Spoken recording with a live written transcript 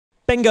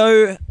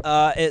Bingo,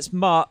 it's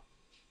Mark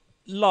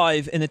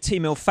live in the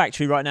Teemill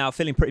factory right now,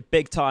 feeling pretty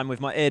big time with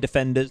my ear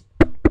defenders.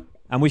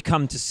 And we've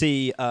come to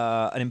see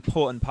an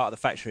important part of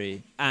the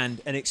factory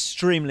and an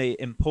extremely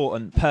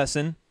important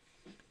person.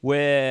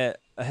 We're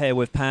here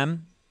with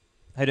Pam.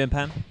 How you doing,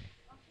 Pam?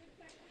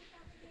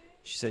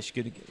 She says she's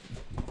good.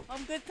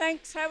 I'm good,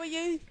 thanks. How are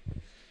you?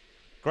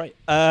 Great.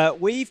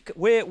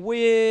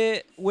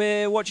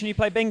 We're watching you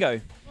play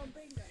bingo.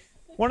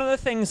 One of the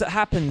things that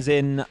happens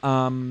in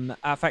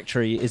our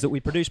factory is that we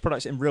produce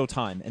products in real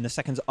time, in the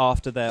seconds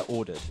after they're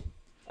ordered.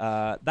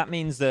 That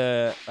means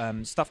the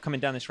stuff coming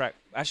down this rack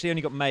actually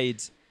only got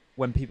made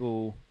when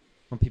people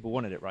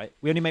wanted it, right?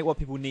 We only make what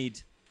people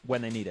need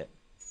when they need it.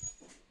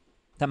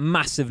 That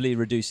massively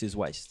reduces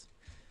waste.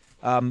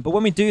 But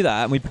when we do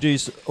that and we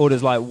produce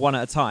orders like one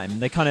at a time,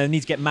 they kind of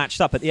need to get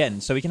matched up at the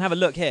end. So we can have a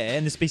look here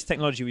in this piece of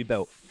technology we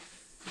built.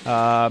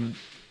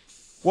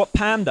 What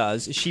Pam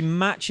does is she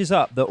matches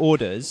up the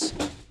orders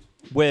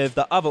with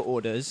the other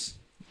orders,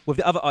 with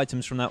the other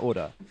items from that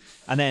order,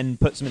 and then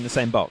puts them in the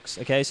same box.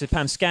 Okay, so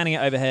Pam's scanning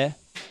it over here.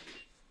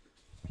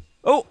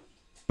 Oh,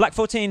 black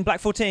 14, black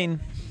 14,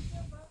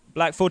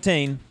 black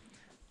 14.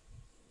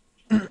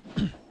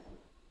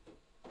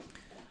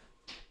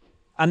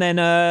 And then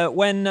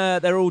when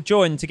they're all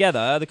joined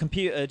together, the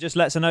computer just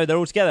lets her know they're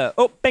all together.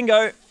 Oh,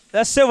 bingo,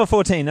 that's silver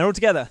 14, they're all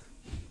together.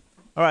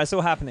 All right, it's all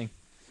happening.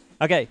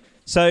 Okay,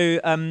 so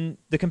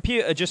the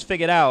computer just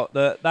figured out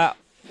that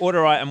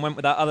order item went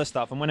with that other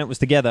stuff, and when it was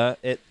together,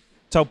 it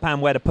told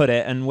Pam where to put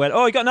it, and went,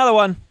 oh, you got another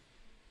one.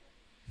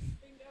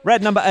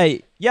 Red, number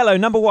 8. Yellow,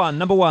 number 1,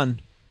 number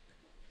 1.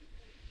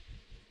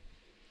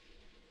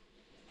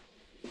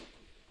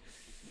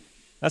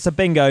 That's a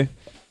bingo.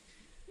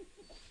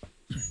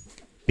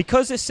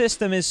 Because this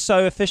system is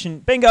so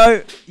efficient,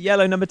 bingo,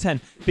 yellow, number 10.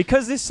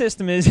 Because this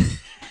system is...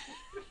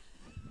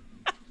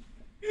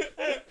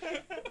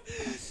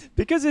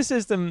 Because this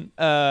system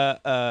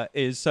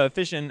is so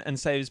efficient and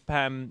saves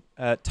Pam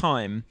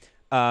time,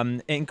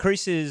 it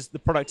increases the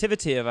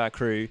productivity of our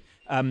crew,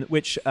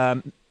 which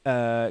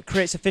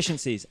creates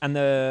efficiencies. And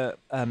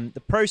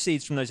the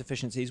proceeds from those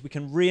efficiencies we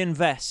can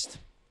reinvest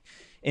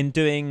in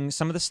doing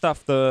some of the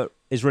stuff that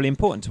is really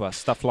important to us.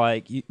 Stuff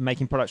like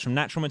making products from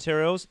natural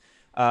materials,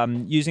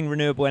 using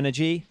renewable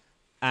energy,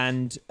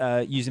 and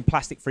using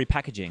plastic-free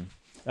packaging,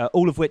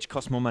 all of which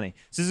cost more money.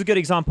 So this is a good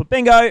example.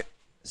 Bingo!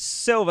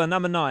 Silver,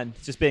 number 9,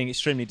 just being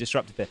extremely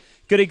disruptive here.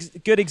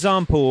 Good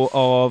example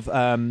of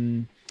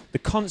the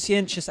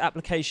conscientious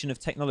application of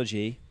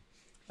technology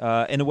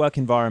in a work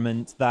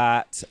environment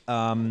that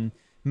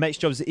makes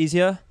jobs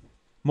easier,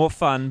 more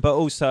fun, but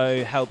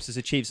also helps us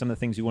achieve some of the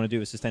things we want to do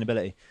with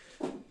sustainability.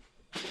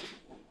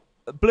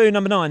 Blue,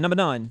 number 9, number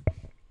 9.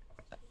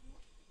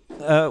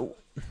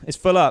 It's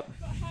full up.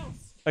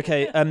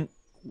 Okay,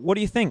 what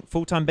do you think?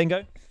 Full-time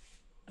bingo?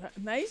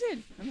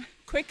 Amazing.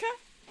 Quicker,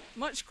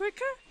 much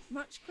quicker.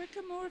 Much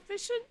quicker, more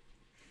efficient.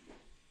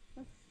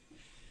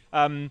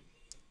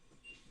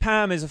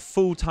 Pam is a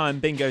full-time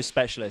bingo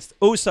specialist.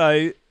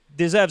 Also,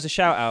 deserves a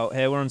shout-out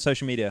here. We're on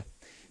social media.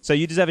 So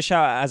you deserve a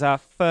shout-out as our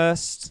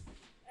first...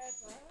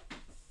 ever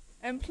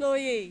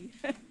employee.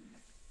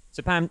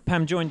 So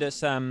Pam joined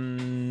us, what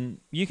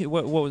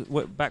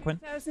back when?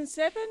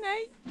 2007,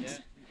 8? Yeah.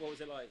 What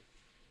was it like?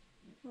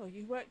 Well,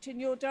 you worked in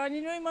your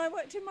dining room, I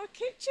worked in my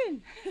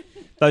kitchen.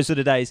 Those were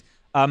the days.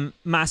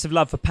 Massive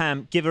love for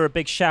Pam. Give her a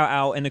big shout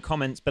out in the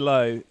comments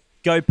below.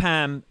 Go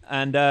Pam,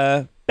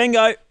 and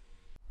bingo!